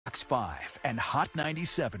Fox 5 and Hot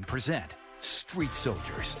 97 present Street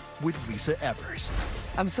Soldiers with Lisa Evers.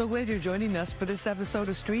 I'm so glad you're joining us for this episode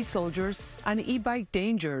of Street Soldiers on e-bike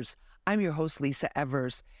dangers. I'm your host, Lisa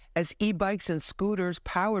Evers. As e-bikes and scooters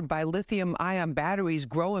powered by lithium-ion batteries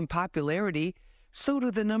grow in popularity, so do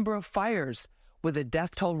the number of fires. With the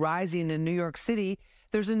death toll rising in New York City,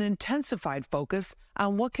 there's an intensified focus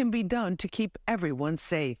on what can be done to keep everyone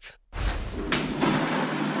safe.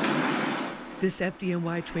 This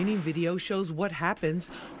FDNY training video shows what happens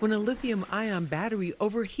when a lithium-ion battery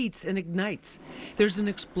overheats and ignites. There's an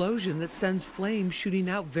explosion that sends flames shooting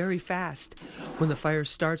out very fast. When the fire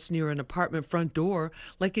starts near an apartment front door,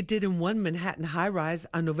 like it did in one Manhattan high-rise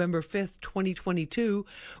on November 5th, 2022,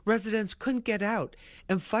 residents couldn't get out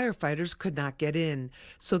and firefighters could not get in.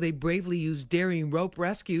 So they bravely used daring rope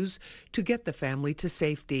rescues to get the family to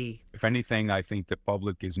safety. If anything, I think the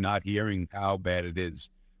public is not hearing how bad it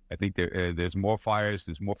is. I think there's more fires.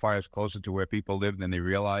 There's more fires closer to where people live than they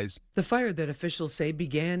realize. The fire that officials say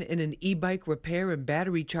began in an e-bike repair and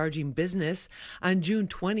battery charging business on June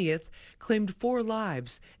 20th claimed 4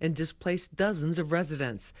 lives and displaced dozens of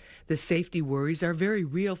residents. The safety worries are very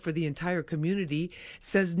real for the entire community,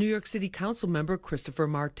 says New York City Council member Christopher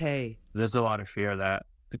Marte. There's a lot of fear that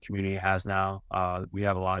the community has now. We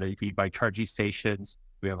have a lot of e-bike charging stations.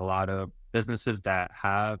 We have a lot of businesses that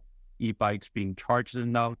have e-bikes being charged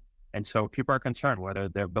in them. And so people are concerned whether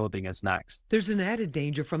their building is next. There's an added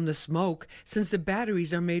danger from the smoke since the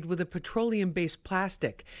batteries are made with a petroleum-based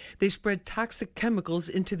plastic. They spread toxic chemicals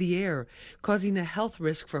into the air, causing a health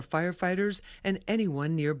risk for firefighters and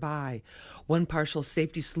anyone nearby. One partial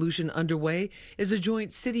safety solution underway is a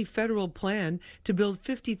joint city-federal plan to build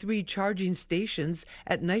 53 charging stations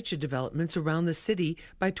at NYCHA developments around the city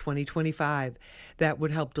by 2025. That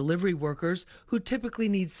would help delivery workers who typically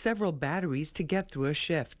need several batteries to get through a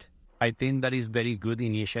shift. I think that is very good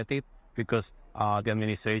initiative because the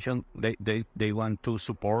administration, they want to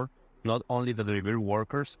support not only the delivery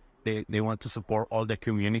workers, they want to support all the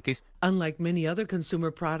communities. Unlike many other consumer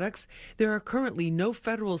products, there are currently no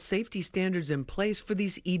federal safety standards in place for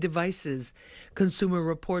these e-devices. Consumer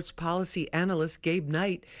Reports policy analyst Gabe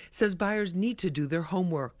Knight says buyers need to do their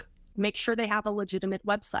homework. Make sure they have a legitimate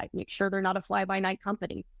website. Make sure they're not a fly-by-night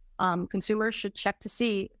company. Consumers should check to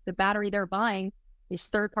see the battery they're buying is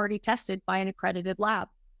third-party tested by an accredited lab.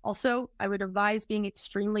 Also, I would advise being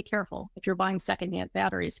extremely careful if you're buying secondhand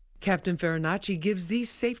batteries. Captain Farinacci gives these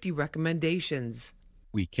safety recommendations.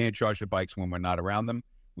 We can't charge the bikes when we're not around them.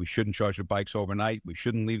 We shouldn't charge the bikes overnight. We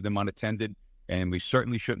shouldn't leave them unattended. And we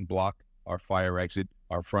certainly shouldn't block our fire exit,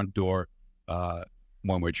 our front door,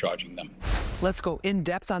 when we're charging them. Let's go in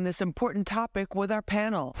depth on this important topic with our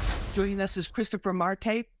panel. Joining us is Christopher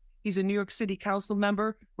Marte. He's a New York City Council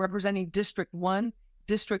member representing District 1.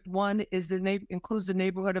 District 1 includes the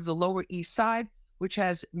neighborhood of the Lower East Side, which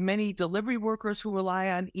has many delivery workers who rely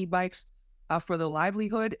on e-bikes for their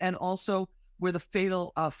livelihood, and also where the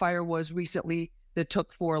fatal fire was recently that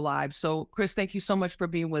took 4 lives. So, Chris, thank you so much for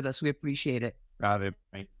being with us. We appreciate it. Got it.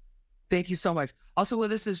 Thank you so much. Also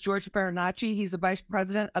with us is George Farinacci. He's the Vice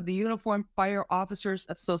President of the Uniformed Fire Officers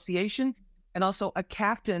Association and also a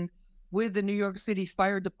captain with the New York City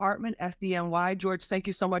Fire Department, FDNY. George, thank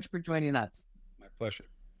you so much for joining us. My pleasure.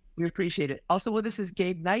 We appreciate it. Also with us is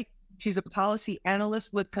Gabe Knight. She's a policy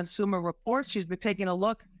analyst with Consumer Reports. She's been taking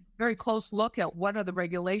a very close look at what are the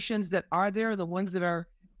regulations that are there, the ones that are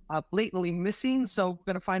blatantly missing. So we're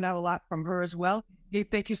going to find out a lot from her as well.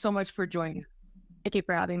 Gabe, thank you so much for joining us. Thank you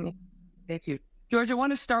for having me. Thank you. George, I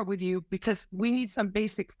want to start with you because we need some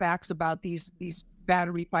basic facts about these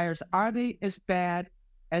battery fires. Are they as bad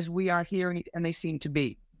as we are hearing and they seem to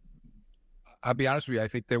be? I'll be honest with you, I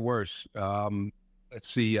think they're worse. Let's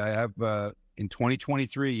see, I have, in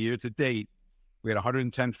 2023, year to date, we had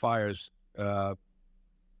 110 fires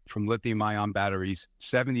from lithium-ion batteries.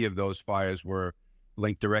 70 of those fires were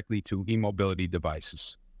linked directly to e-mobility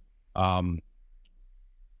devices. There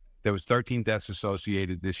was 13 deaths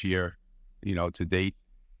associated this year, to date.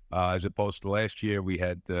 As opposed to last year, we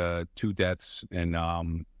had 2 deaths and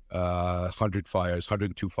 100 fires,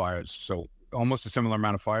 102 fires. So almost a similar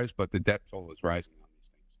amount of fires, but the death toll is rising on these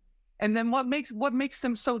things. And then what makes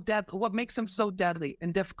them so deadly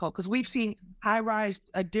and difficult? Because we've seen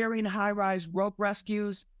daring high-rise rope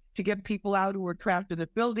rescues to get people out who are trapped in the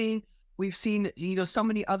building. We've seen, so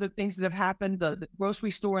many other things that have happened. The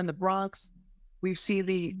grocery store in the Bronx. We've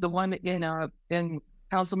seen the one in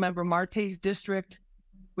Councilmember Marte's district,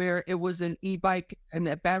 where it was an e-bike and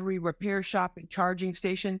a battery repair shop and charging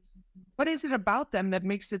station. What is it about them that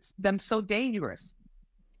makes them so dangerous?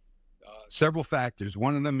 Several factors.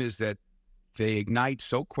 One of them is that they ignite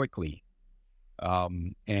so quickly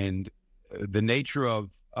And the nature of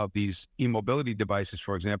these e-mobility devices,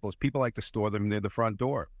 for example, is people like to store them near the front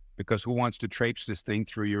door, because who wants to traipse this thing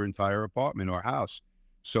through your entire apartment or house?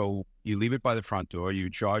 So you leave it by the front door, you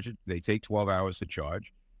charge it, they take 12 hours to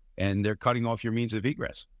charge, and they're cutting off your means of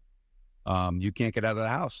egress. You can't get out of the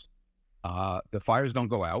house. The fires don't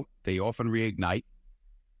go out. They often reignite.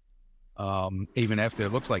 Even after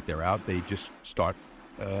it looks like they're out, they just start,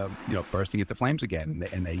 bursting into flames again,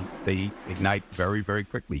 and they ignite very, very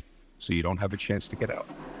quickly. So you don't have a chance to get out.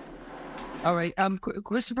 All right.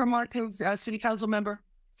 Christopher Martins, City Council member.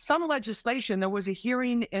 Some legislation, there was a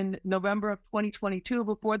hearing in November of 2022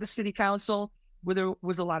 before the City Council where there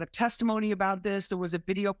was a lot of testimony about this. There was a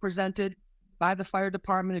video presented by the fire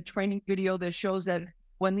department, a training video that shows that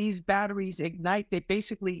when these batteries ignite, they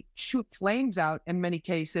basically shoot flames out in many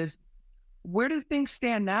cases. Where do things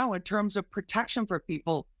stand now in terms of protection for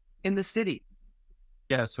people in the city?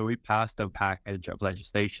 Yeah, so we passed a package of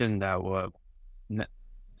legislation that will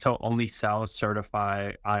only sell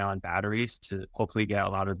certified ion batteries to hopefully get a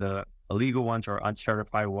lot of the illegal ones or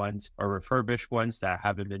uncertified ones or refurbished ones that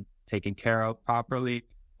haven't been taken care of properly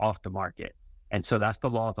off the market. And so that's the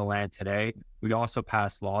law of the land today. We also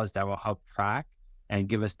passed laws that will help track and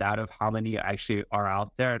give us data of how many actually are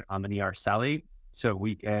out there and how many are selling, so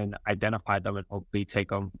we can identify them and hopefully take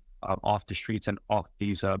them off the streets and off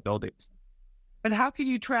these buildings. And how can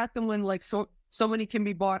you track them when so many can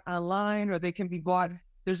be bought online or they can be bought?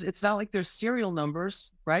 It's not like there's serial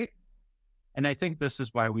numbers, right? And I think this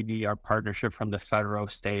is why we need our partnership from the federal,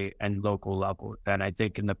 state, and local level. And I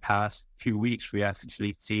think in the past few weeks, we have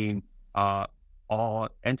actually seen all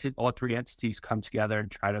three entities come together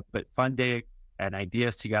and try to put funding and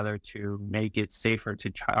ideas together to make it safer to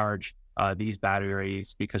charge these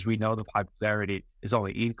batteries, because we know the popularity is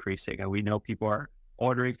only increasing, and we know people are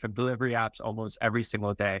ordering from delivery apps almost every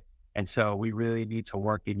single day. And so we really need to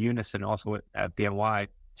work in unison also with FDNY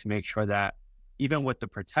to make sure that even with the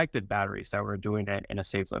protected batteries, that we're doing it in a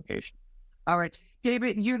safe location. All right.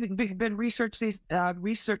 David, you've been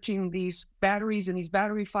researching these batteries and these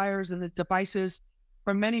battery fires and the devices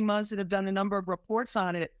for many months and have done a number of reports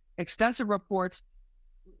on it, extensive reports.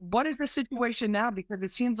 What is the situation now? Because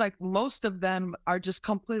it seems like most of them are just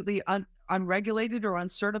completely unregulated or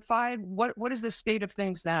uncertified. What is the state of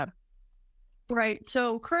things now? Right.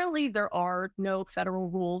 So currently there are no federal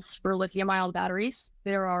rules for lithium-ion batteries.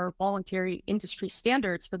 There are voluntary industry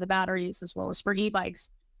standards for the batteries as well as for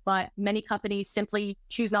e-bikes, but many companies simply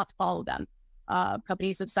choose not to follow them.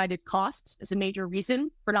 Companies have cited cost as a major reason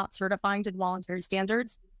for not certifying to the voluntary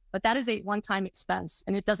standards, but that is a one-time expense,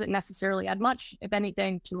 and it doesn't necessarily add much, if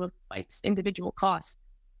anything, to a bike's individual cost.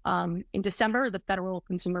 In December, the Federal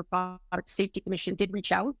Consumer Product Safety Commission did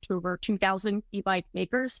reach out to over 2,000 e-bike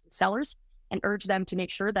makers and sellers and urge them to make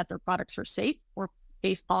sure that their products are safe or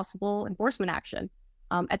face possible enforcement action.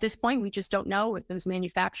 At this point, we just don't know if those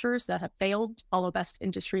manufacturers that have failed to follow best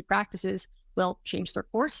industry practices will change their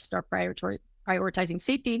course, start prioritizing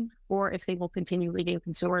safety, or if they will continue leaving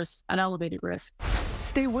consumers at elevated risk.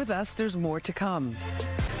 Stay with us. There's more to come.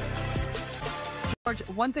 George,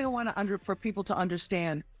 one thing I want for people to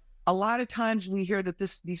understand, a lot of times we hear that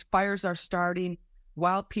these fires are starting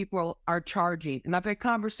while people are charging. And I've had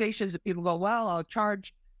conversations that people go, well, I'll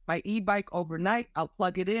charge my e-bike overnight. I'll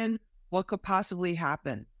plug it in. What could possibly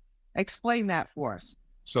happen? Explain that for us.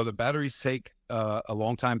 So the batteries take a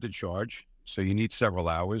long time to charge. So you need several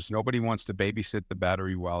hours. Nobody wants to babysit the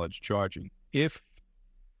battery while it's charging. If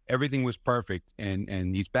everything was perfect,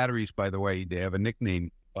 and these batteries, by the way, they have a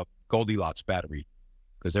nickname of Goldilocks battery,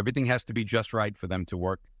 because everything has to be just right for them to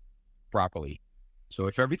work properly. So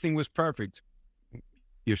if everything was perfect,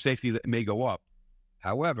 your safety may go up.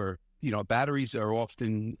 However, batteries are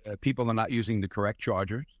often, people are not using the correct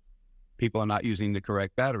chargers. People are not using the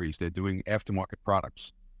correct batteries. They're doing aftermarket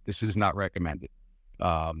products. This is not recommended.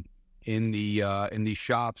 In these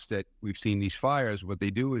shops that we've seen these fires, what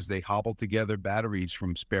they do is they hobble together batteries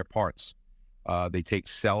from spare parts. They take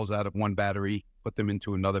cells out of one battery, put them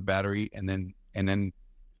into another battery, and then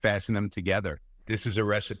fasten them together. This is a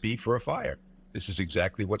recipe for a fire. This is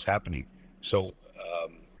exactly what's happening. So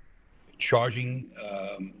charging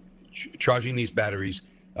these batteries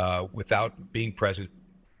without being present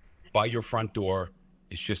by your front door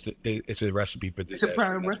is it's a recipe for disaster. It's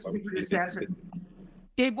a recipe for disaster.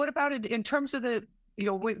 Gabe, what about it in terms of the,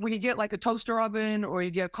 when you get like a toaster oven or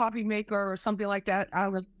you get a coffee maker or something like that,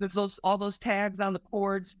 there's all those tags on the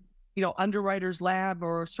cords, Underwriters Lab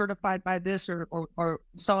or certified by this or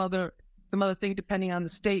some other thing depending on the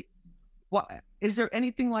state. What is there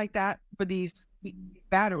anything like that for these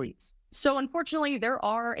batteries? So unfortunately, there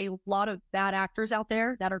are a lot of bad actors out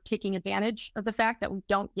there that are taking advantage of the fact that we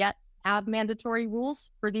don't yet have mandatory rules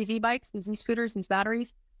for these e-bikes, these e-scooters, these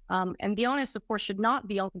batteries. And the onus, of course, should not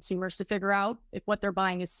be on consumers to figure out if what they're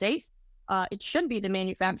buying is safe. It should be the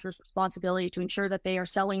manufacturer's responsibility to ensure that they are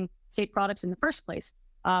selling safe products in the first place.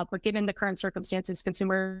 But given the current circumstances,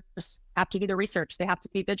 consumers have to do their research. They have to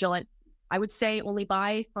be vigilant. I would say only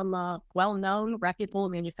buy from a well-known, reputable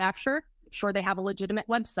manufacturer. Make sure they have a legitimate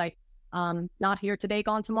website. Not here today,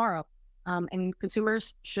 gone tomorrow. And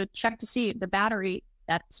consumers should check to see if the battery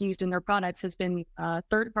that's used in their products has been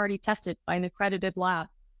third-party tested by an accredited lab.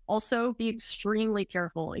 Also, be extremely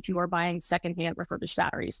careful if you are buying secondhand refurbished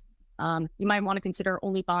batteries. You might want to consider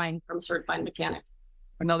only buying from a certified mechanic.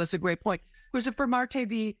 No, that's a great point. Christopher Marte,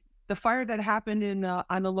 the fire that happened in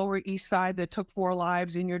on the Lower East Side that took 4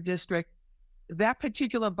 lives in your district, that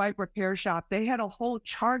particular bike repair shop, they had a whole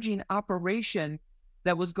charging operation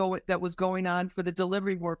that was going on for the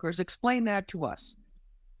delivery workers. Explain that to us.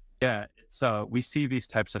 Yeah, so we see these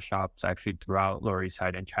types of shops actually throughout Lower East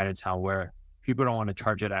Side and Chinatown where people don't want to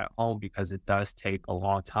charge it at home because it does take a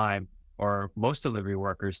long time, or most delivery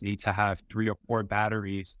workers need to have 3 or 4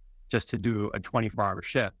 batteries just to do a 24-hour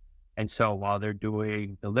shift. And so while they're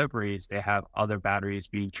doing deliveries, they have other batteries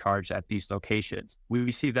being charged at these locations.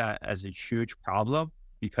 We see that as a huge problem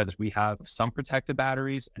because we have some protected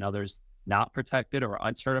batteries and others not protected or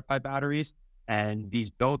uncertified batteries. And these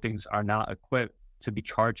buildings are not equipped to be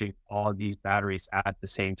charging all these batteries at the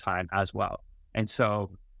same time as well. And so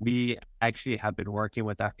we actually have been working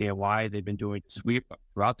with FDNY. They've been doing a sweep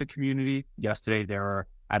throughout the community. Yesterday, they were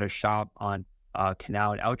at a shop on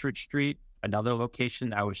Canal and Eldridge Street, another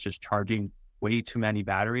location that was just charging way too many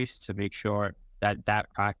batteries to make sure that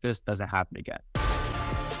that practice doesn't happen again.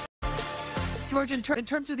 George, in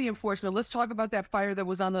terms of the enforcement, let's talk about that fire that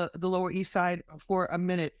was on the Lower East Side for a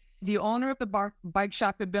minute. The owner of the bike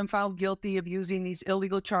shop had been found guilty of using these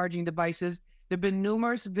illegal charging devices. There have been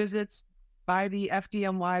numerous visits by the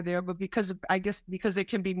FDNY there, but because it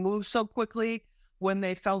can be moved so quickly, when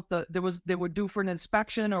they felt that they were due for an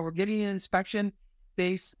inspection or were getting an inspection,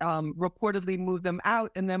 they reportedly moved them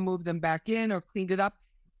out and then moved them back in or cleaned it up.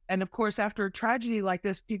 And of course, after a tragedy like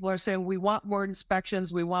this, people are saying, we want more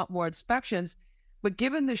inspections, we want more inspections. But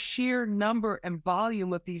given the sheer number and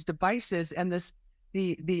volume of these devices and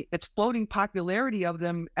the exploding popularity of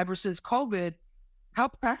them ever since COVID, how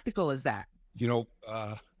practical is that? You know,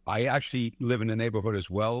 I actually live in the neighborhood as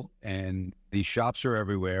well, and these shops are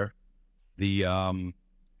everywhere. The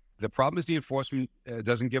problem is the enforcement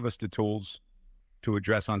doesn't give us the tools to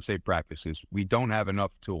address unsafe practices. We don't have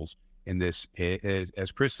enough tools in this.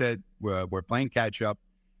 As Chris said, we're playing catch up.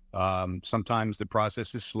 Sometimes the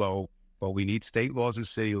process is slow, but we need state laws and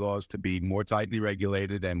city laws to be more tightly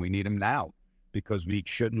regulated, and we need them now because we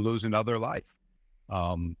shouldn't lose another life.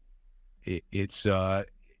 They've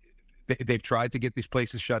tried to get these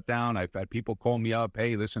places shut down. I've had people call me up,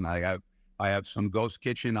 hey, listen, I have some ghost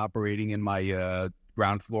kitchen operating in my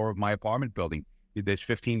ground floor of my apartment building. There's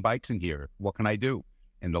 15 bikes in here. What can I do?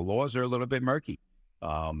 And the laws are a little bit murky.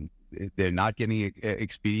 They're not getting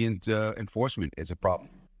expedient enforcement. It's a problem.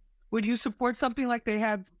 Would you support something like they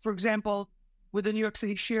have, for example, with the New York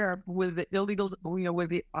City Sheriff, with the illegal, with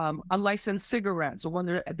the unlicensed cigarettes, or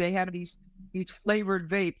when they have these flavored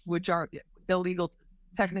vapes, which are illegal,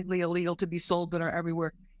 technically illegal to be sold, that are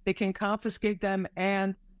everywhere. They can confiscate them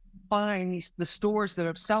and fine the stores that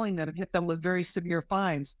are selling them and hit them with very severe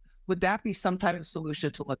fines. Would that be some type of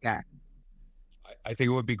solution to look at? I think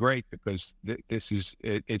it would be great because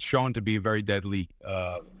it's shown to be a very deadly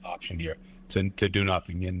option here to do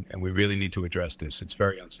nothing, and we really need to address this. It's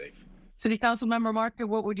very unsafe. City Council Member Martin,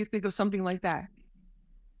 what would you think of something like that?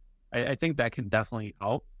 I think that can definitely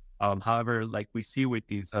help. However, like we see with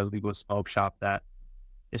these illegal smoke shop, that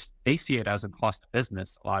they see it as a cost of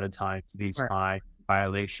business a lot of times, these fine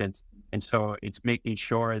violations. And so it's making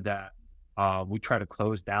sure that we try to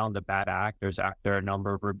close down the bad actors after a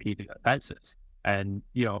number of repeated offenses. And,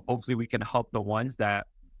 hopefully we can help the ones that,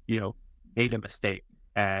 made a mistake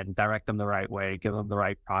and direct them the right way, give them the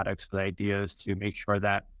right products, the ideas to make sure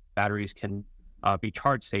that batteries can be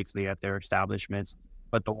charged safely at their establishments.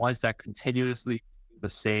 But the ones that continuously do the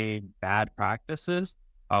same bad practices,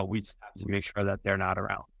 we just have to make sure that they're not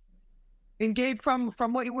around. And Gabe, from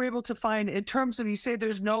what you were able to find, in terms of, you say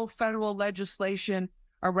there's no federal legislation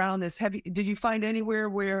around this, did you find anywhere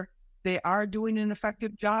where they are doing an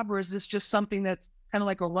effective job, or is this just something that's kind of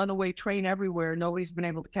like a runaway train everywhere? Nobody's been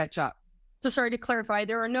able to catch up. So sorry to clarify,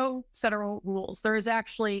 there are no federal rules. There is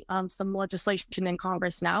actually some legislation in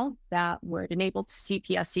Congress now that would enable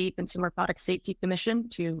CPSC, Consumer Product Safety Commission,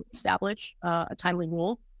 to establish a timely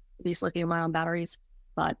rule. these lithium-ion batteries.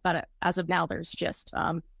 But as of now, there's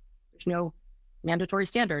no mandatory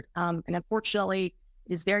standard. And unfortunately,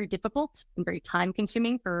 it is very difficult and very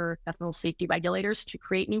time-consuming for federal safety regulators to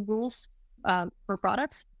create new rules for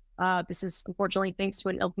products. This is unfortunately thanks to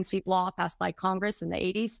an ill-conceived law passed by Congress in the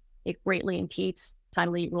 80s. It greatly impedes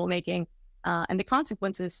timely rulemaking. And the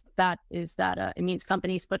consequences of that is that it means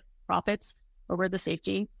companies put profits over the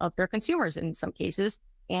safety of their consumers in some cases.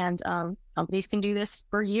 And companies can do this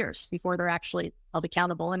for years before they're actually held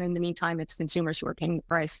accountable. And in the meantime, it's consumers who are paying the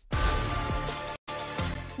price.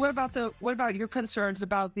 What about your concerns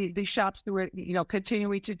about the shops who are,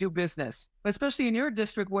 continuing to do business, especially in your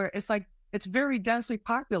district where it's very densely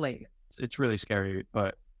populated? It's really scary,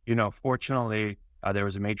 but fortunately, there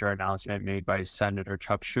was a major announcement made by Senator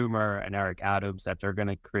Chuck Schumer and Eric Adams that they're going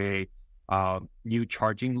to create new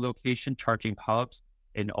charging hubs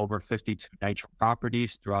in over 52 Nitro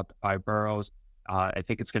properties throughout the 5 boroughs. I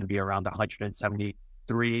think it's going to be around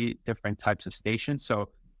 173 different types of stations. So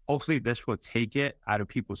hopefully this will take it out of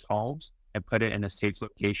people's homes and put it in a safe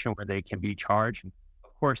location where they can be charged.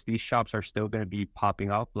 Of course, these shops are still going to be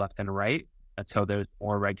popping up left and right until there's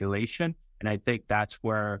more regulation. And I think that's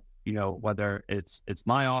where, whether it's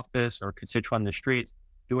my office or constituent on the streets,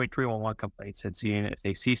 doing 311 complaints and seeing if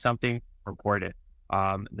they see something, report it.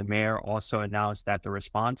 The mayor also announced that the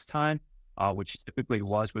response time, which typically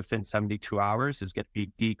was within 72 hours, is going to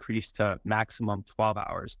be decreased to maximum 12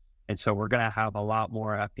 hours. And so we're going to have a lot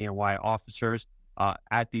more FDNY officers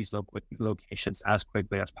at these locations as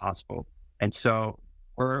quickly as possible. And so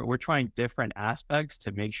we're trying different aspects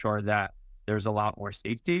to make sure that there's a lot more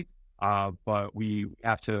safety, but we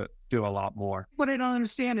have to do a lot more. What I don't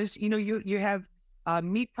understand is, you have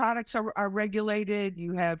meat products are regulated,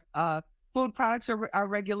 you have food products are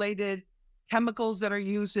regulated, chemicals that are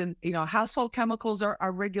used in, household chemicals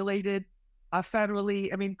are regulated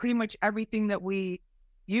federally. I mean, pretty much everything that we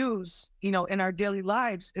use, in our daily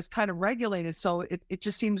lives is kind of regulated. So it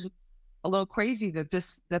just seems a little crazy that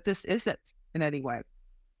this isn't in any way.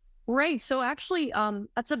 Right. So actually,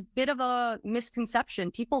 that's a bit of a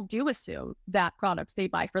misconception. People do assume that products they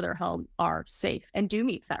buy for their home are safe and do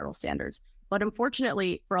meet federal standards. But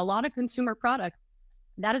unfortunately, for a lot of consumer products,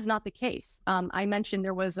 that is not the case. I mentioned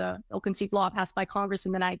there was a ill-conceived law passed by Congress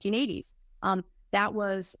in the 1980s. That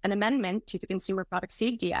was an amendment to the Consumer Product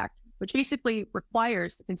Safety Act, which basically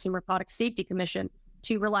requires the Consumer Product Safety Commission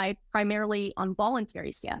to rely primarily on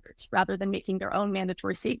voluntary standards rather than making their own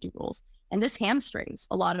mandatory safety rules. And this hamstrings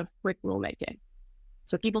a lot of quick rulemaking.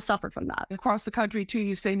 So people suffer from that. Across the country, too,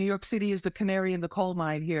 you say New York City is the canary in the coal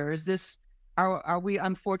mine here. Are we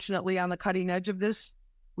unfortunately on the cutting edge of this?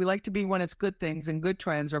 We like to be when it's good things and good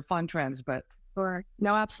trends or fun trends, but... Sure.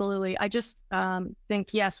 No, absolutely. I just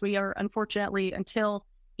think, yes, we are unfortunately, until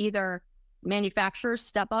either manufacturers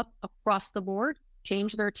step up across the board,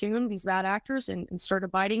 change their tune, these bad actors, and start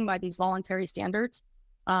abiding by these voluntary standards,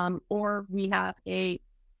 or we have a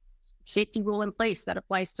safety rule in place that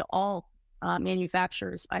applies to all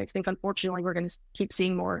manufacturers. I think, unfortunately, we're going to keep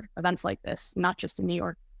seeing more events like this, not just in New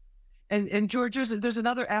York. And George, there's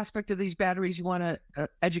another aspect of these batteries you want to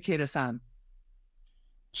educate us on.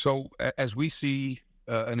 So as we see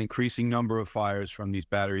an increasing number of fires from these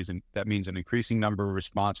batteries, and that means an increasing number of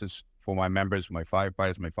responses for my members, my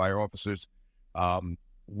firefighters, my fire officers,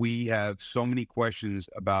 we have so many questions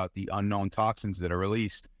about the unknown toxins that are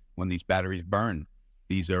released when these batteries burn.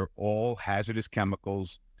 These are all hazardous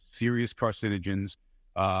chemicals, serious carcinogens.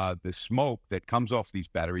 The smoke that comes off these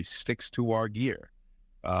batteries sticks to our gear,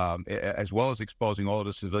 as well as exposing all of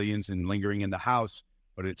the civilians and lingering in the house,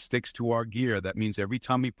 but it sticks to our gear. That means every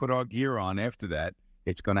time we put our gear on after that,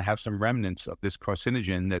 it's going to have some remnants of this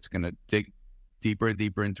carcinogen that's going to dig deeper and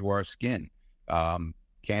deeper into our skin.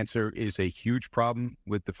 Cancer is a huge problem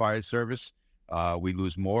with the fire service. We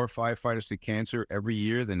lose more firefighters to cancer every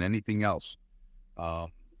year than anything else.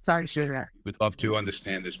 Sorry to share that. We'd love to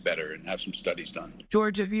understand this better and have some studies done.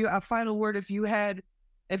 George, a final word, if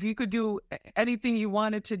you could do anything you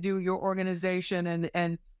wanted to do, your organization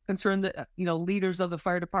and concern the leaders of the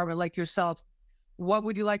fire department like yourself, what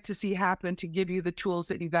would you like to see happen to give you the tools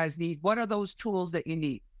that you guys need? What are those tools that you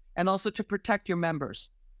need? And also to protect your members.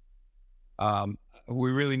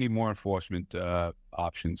 We really need more enforcement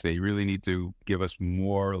options. They really need to give us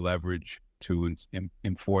more leverage to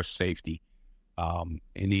enforce safety.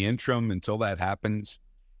 In the interim, until that happens,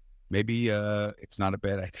 maybe it's not a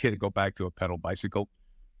bad idea to go back to a pedal bicycle,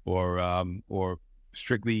 or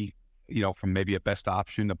strictly, from maybe a best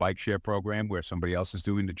option, a bike share program where somebody else is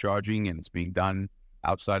doing the charging and it's being done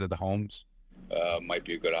outside of the homes. Might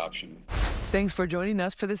be a good option. Thanks for joining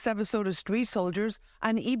us for this episode of Street Soldiers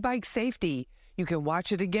on e-bike safety. You can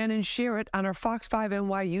watch it again and share it on our Fox 5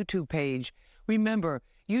 NY YouTube page. Remember,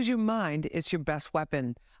 use your mind. It's your best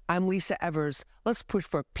weapon. I'm Lisa Evers. Let's push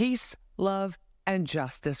for peace, love, and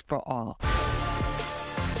justice for all.